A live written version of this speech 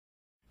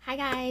Hi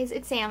guys,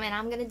 it's Sam and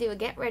I'm gonna do a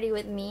get ready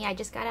with me. I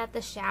just got out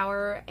the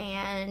shower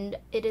and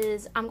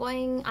I'm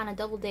going on a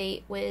double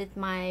date with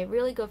my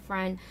really good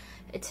friend.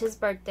 It's his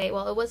birthday.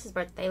 Well, it was his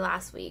birthday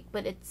last week,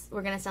 but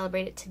we're gonna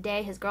celebrate it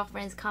today. His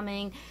girlfriend is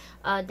coming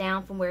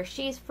down from where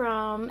she's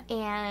from,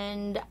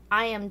 and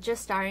I am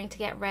just starting to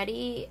get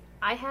ready.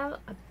 I have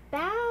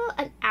about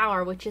an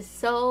hour, which is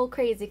so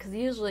crazy because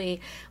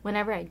usually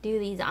whenever I do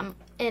these, I'm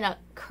in a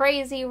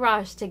crazy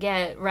rush to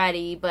get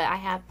ready, but I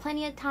have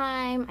plenty of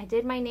time. I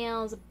did my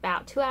nails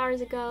about 2 hours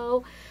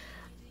ago.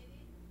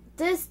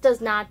 This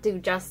does not do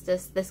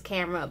justice, this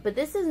camera, but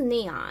this is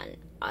neon.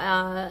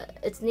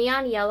 It's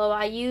neon yellow.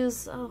 I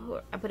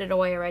put it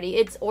away already.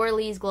 It's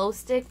Orly's glow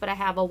stick, but I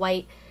have a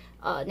white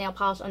nail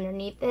polish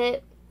underneath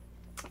it.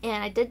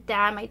 And I did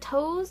that. My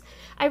toes,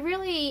 I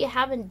really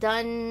haven't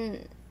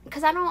done,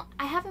 because I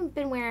haven't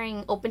been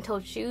wearing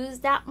open-toed shoes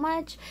that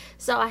much,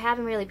 so I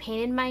haven't really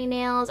painted my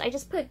nails. I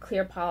just put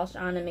clear polish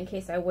on them in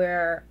case I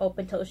wear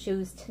open-toed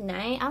shoes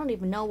tonight. I don't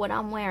even know what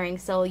I'm wearing,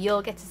 so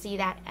you'll get to see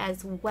that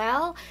as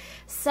well.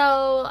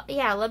 So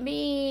yeah,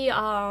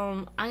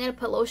 I'm gonna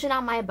put lotion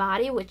on my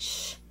body,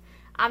 which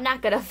I'm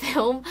not gonna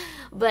film,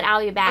 but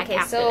I'll be back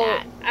after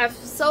that.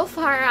 So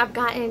far I've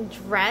gotten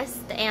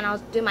dressed, and I'll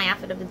do my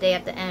outfit of the day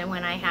at the end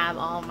when I have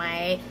all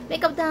my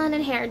makeup done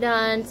and hair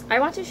done. I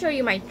want to show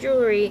you my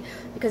jewelry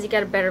because you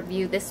get a better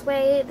view this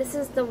way. This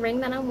is the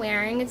ring that I'm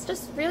wearing. It's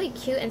just really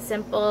cute and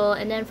simple.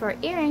 And then for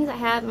earrings, I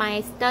have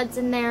my studs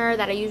in there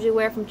that I usually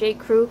wear from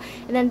J.Crew.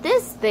 And then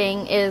this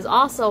thing is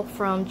also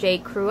from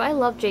J.Crew. I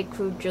love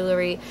J.Crew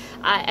jewelry.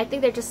 I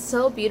think they're just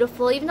so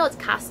beautiful. Even though it's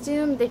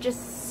costume, they're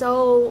just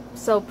so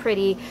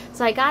pretty.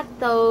 So I got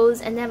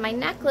those, and then my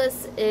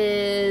necklace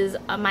is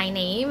my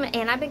name,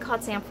 and I've been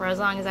called Sam for as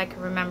long as I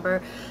can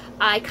remember.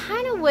 I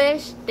kind of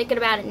wish, thinking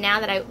about it now,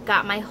 that I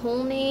got my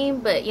whole name,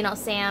 but you know,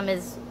 Sam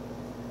is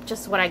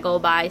just what I go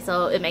by,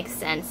 so it makes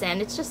sense,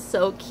 and it's just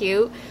so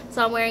cute.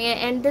 So I'm wearing it,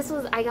 and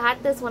I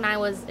got this when I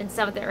was in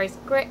 7th or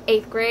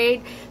 8th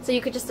grade, so you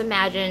could just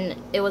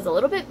imagine it was a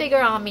little bit bigger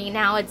on me.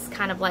 Now it's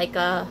kind of like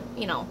a,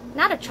 you know,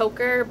 not a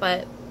choker,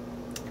 but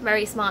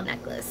very small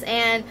necklace.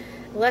 And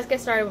let's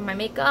get started with my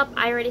makeup.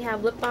 I already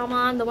have lip balm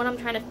on. The one I'm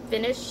trying to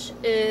finish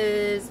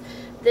is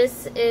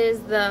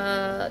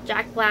the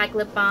Jack Black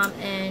lip balm.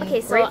 And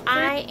okay, so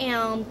I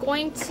am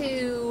going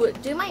to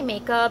do my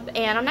makeup,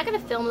 and I'm not going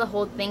to film the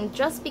whole thing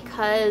just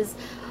because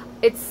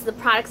it's the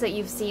products that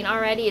you've seen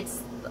already.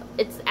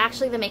 It's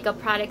actually the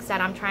makeup products that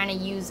I'm trying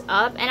to use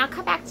up, and I'll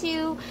come back to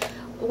you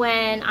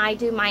when I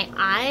do my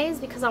eyes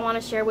because I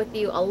want to share with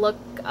you a look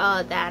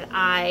that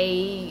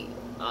I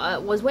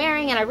was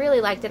wearing, and I really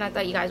liked it. I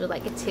thought you guys would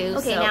like it too.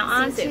 Okay, so now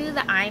on to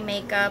the eye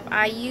makeup.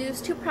 I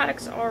used 2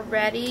 products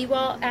already.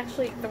 Well,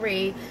 actually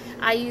 3.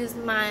 I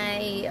used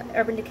my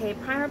Urban Decay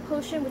Primer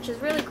Potion, which is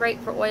really great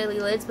for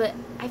oily lids, but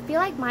I feel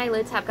like my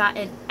lids have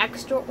gotten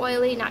extra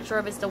oily. Not sure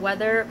if it's the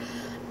weather.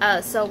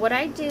 So what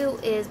I do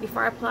is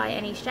before I apply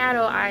any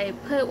shadow, I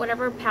put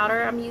whatever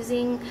powder I'm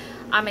using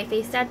on my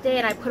face that day,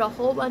 and I put a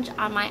whole bunch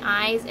on my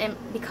eyes. And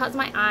because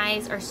my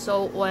eyes are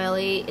so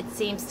oily, it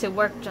seems to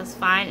work just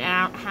fine, and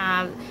I don't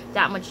have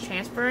that much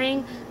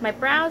transferring. My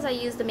brows, I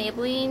used the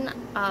Maybelline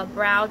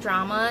Brow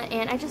Drama,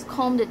 and I just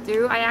combed it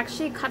through. I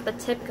actually cut the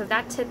tip because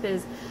that tip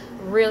is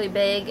really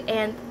big,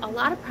 and a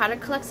lot of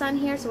product collects on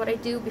here. So what I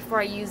do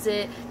before I use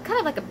it, kind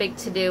of like a big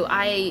to-do,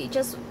 I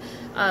just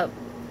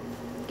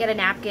get a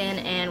napkin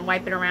and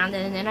wipe it around,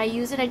 and then I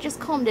use it. I just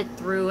combed it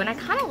through, and I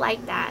kind of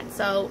like that.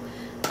 So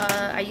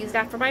I use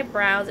that for my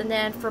brows. And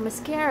then for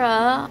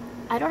mascara,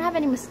 I don't have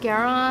any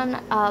mascara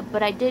on,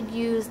 but I did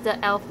use the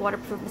e.l.f.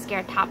 waterproof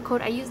mascara top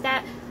coat. I used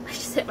that. I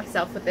just hit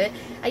myself with it.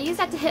 I used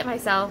that to hit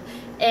myself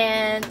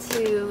and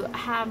to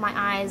have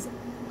my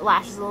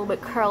lashes a little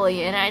bit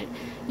curly. And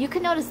you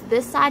can notice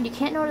this side. You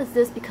can't notice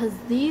this because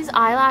these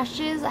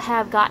eyelashes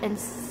have gotten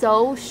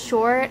so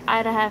short.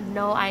 I have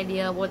no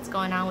idea what's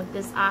going on with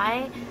this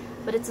eye,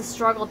 but it's a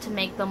struggle to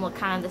make them look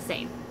kind of the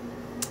same.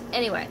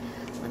 Anyway,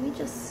 let me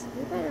just, is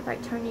it better if I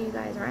turn you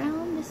guys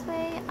around this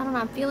way? I don't know,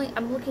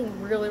 I'm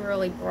looking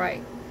really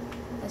bright.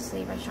 Let's see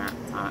if I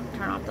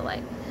turn off the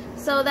light.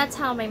 So that's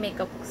how my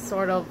makeup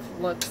sort of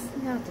looks.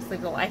 I'll just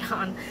leave the light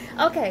on.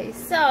 Okay,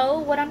 so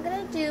what I'm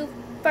gonna do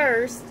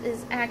first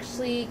is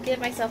actually give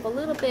myself a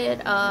little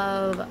bit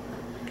of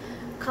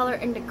color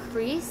in the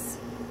crease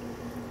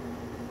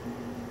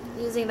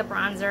using the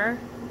bronzer,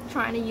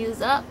 trying to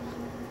use up.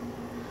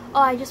 Oh,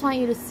 I just want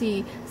you to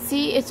see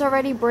it's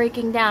already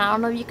breaking down. I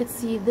don't know if you could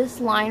see this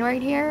line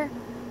right here.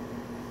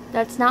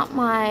 That's not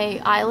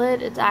my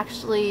eyelid, it's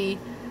actually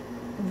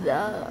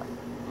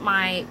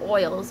my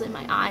oils in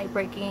my eye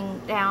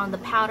breaking down the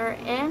powder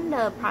and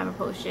the primer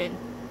potion.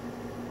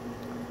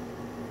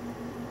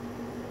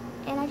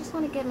 And I just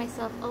want to give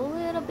myself a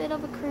little bit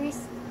of a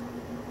crease.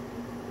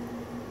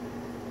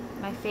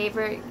 My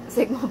favorite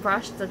Sigma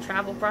brush, the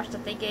travel brush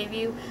that they gave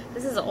you.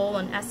 This is an old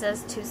one,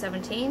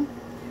 SS217,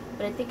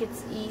 but I think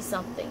it's E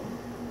something.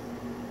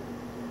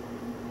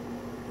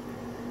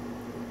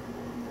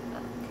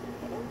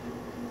 Okay.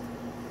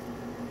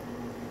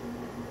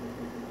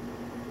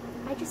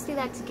 I just just do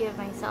that to give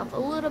myself a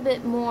little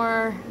bit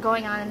more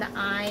going on in the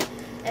eye.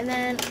 And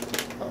then,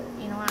 oh,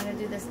 you know what, I'm going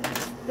to do this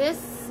next.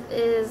 This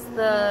is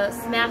the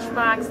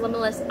Smashbox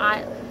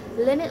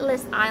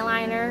Limitless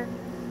Eyeliner.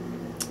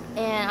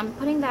 And I'm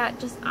putting that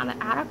just on the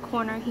outer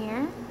corner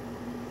here.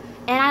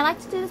 And I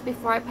like to do this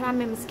before I put on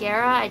my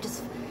mascara.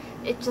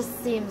 It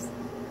just seems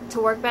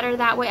to work better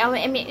that way.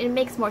 I mean, it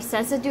makes more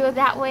sense to do it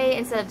that way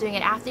instead of doing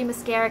it after your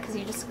mascara, because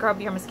you just scrub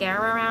your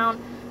mascara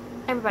around.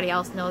 Everybody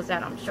else knows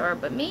that, I'm sure,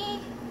 but me,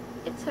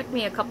 it took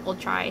me a couple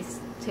tries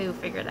to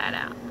figure that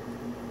out.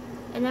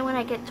 And then when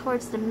I get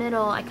towards the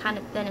middle, I kind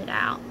of thin it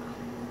out.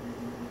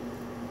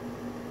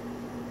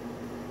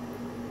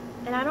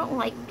 And I don't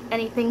like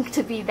anything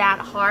to be that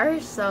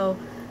harsh, so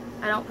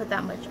I don't put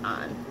that much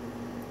on.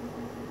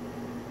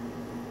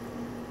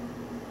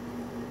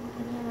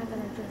 And then I'm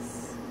going to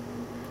just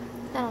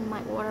put that on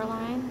my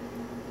waterline.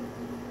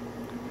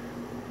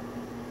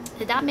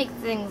 That makes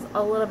things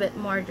a little bit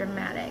more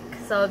dramatic.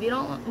 So if you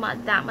don't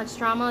want that much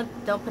drama,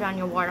 don't put on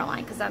your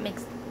waterline, because that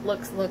makes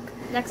looks look.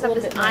 Next up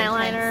is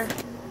eyeliner,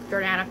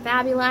 Jordana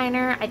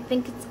Fabuliner. I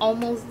think it's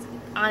almost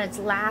on its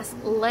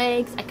last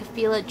legs. I can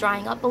feel it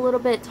drying up a little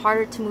bit. It's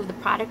harder to move the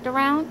product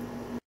around.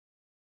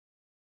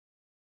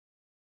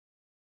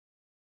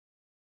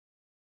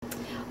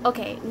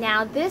 Okay,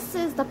 now this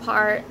is the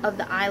part of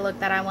the eye look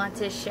that I want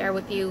to share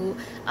with you.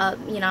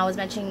 You know, I was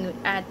mentioning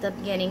at the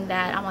beginning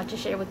that I want to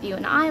share with you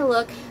an eye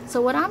look.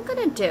 So what I'm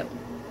going to do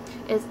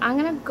is I'm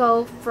going to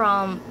go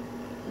from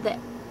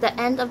the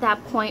end of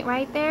that point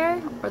right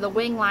there, or the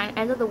wing line,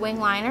 end of the wing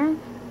liner,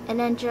 and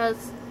then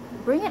just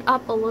bring it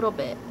up a little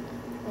bit,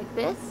 like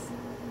this.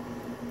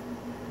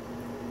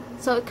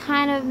 So it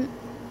kind of,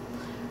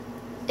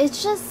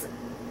 it's just,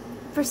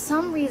 for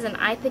some reason,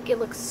 I think it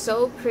looks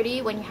so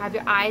pretty when you have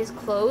your eyes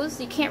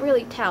closed. You can't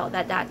really tell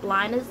that that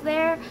line is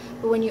there,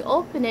 but when you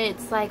open it,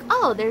 it's like,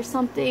 oh, there's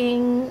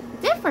something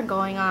different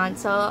going on.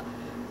 So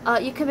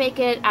you can make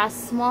it as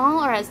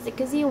small or as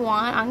thick as you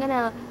want. I'm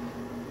gonna,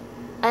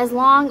 as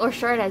long or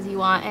short as you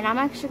want, and I'm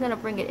actually gonna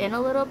bring it in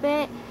a little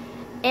bit.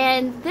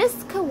 And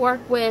this could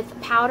work with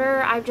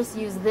powder. I've just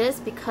used this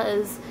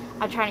because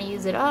I'm trying to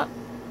use it up,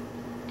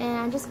 and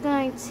I'm just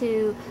going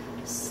to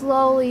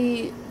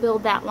slowly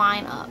build that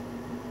line up.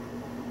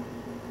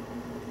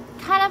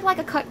 Kind of like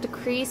a cut to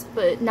crease,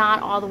 but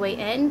not all the way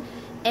in.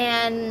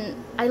 And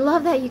I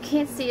love that you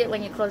can't see it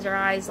when you close your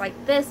eyes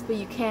like this, but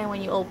you can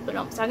when you open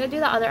them. So I'm going to do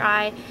the other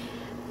eye.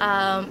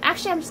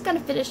 Actually, I'm just going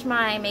to finish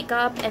my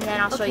makeup, and then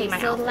I'll show you my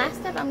outfit. So the last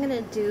step I'm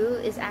going to do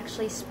is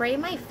actually spray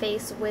my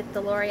face with the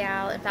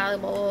L'Oreal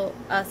Infallible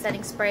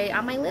setting spray.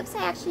 On my lips,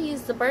 I actually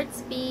use the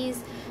Burt's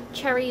Bees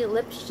Cherry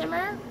Lip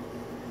Shimmer.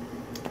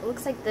 It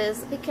looks like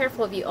this. Be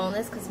careful if you own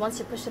this, because once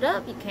you push it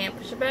up, you can't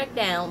push it back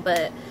down.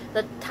 But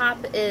the top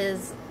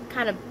is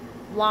kind of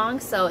long,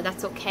 so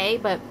that's okay.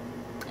 But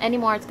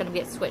anymore, it's going to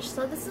get switched.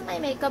 So this is my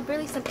makeup.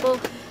 Really simple.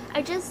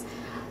 I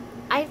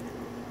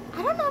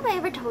don't know if I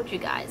ever told you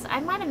guys. I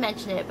might have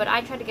mentioned it, but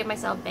I tried to give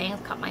myself bangs,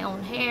 cut my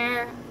own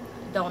hair.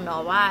 Don't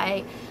know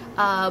why.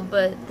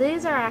 But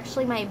these are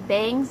actually my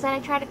bangs that I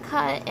try to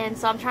cut, and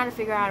so I'm trying to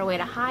figure out a way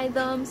to hide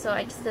them. So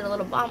I just did a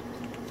little bump.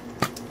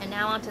 And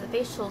now onto the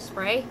facial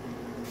spray.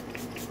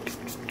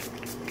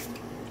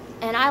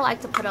 And I like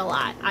to put a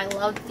lot. I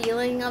love the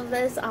feeling of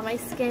this on my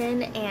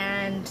skin.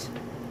 And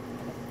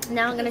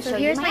now I'm going to show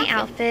you my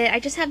outfit. I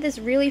just have this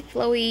really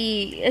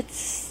flowy,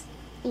 it's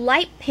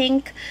light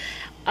pink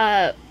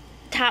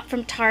top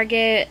from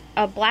Target,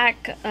 a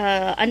black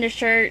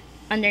undershirt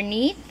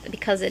underneath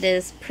because it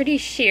is pretty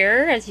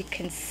sheer, as you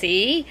can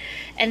see.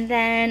 And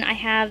then I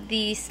have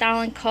the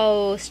Style &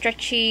 Co.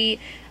 stretchy,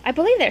 I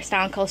believe they're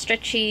Style & Co.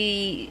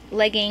 stretchy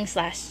leggings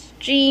 /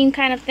 jean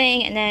kind of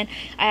thing. And then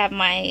I have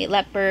my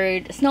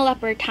snow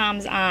leopard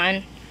Toms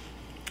on.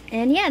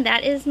 And yeah,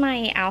 that is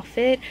my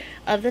outfit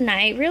of the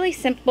night. Really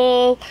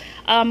simple.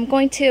 I'm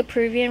going to a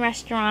Peruvian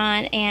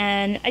restaurant,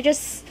 and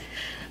it's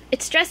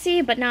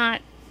dressy, but not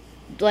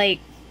like,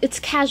 it's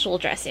casual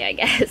dressy, I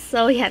guess.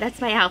 So yeah,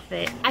 that's my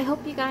outfit. I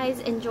hope you guys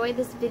enjoyed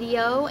this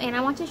video, and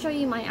I want to show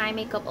you my eye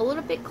makeup a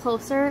little bit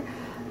closer.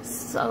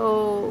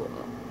 So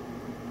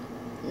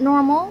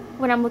normal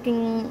when I'm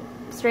looking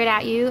straight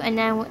at you, and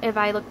then if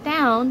I look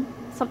down,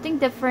 something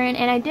different.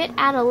 And I did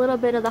add a little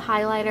bit of the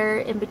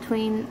highlighter in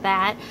between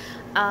that.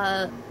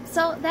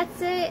 So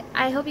that's it.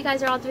 I hope you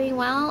guys are all doing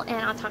well,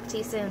 and I'll talk to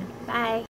you soon. Bye.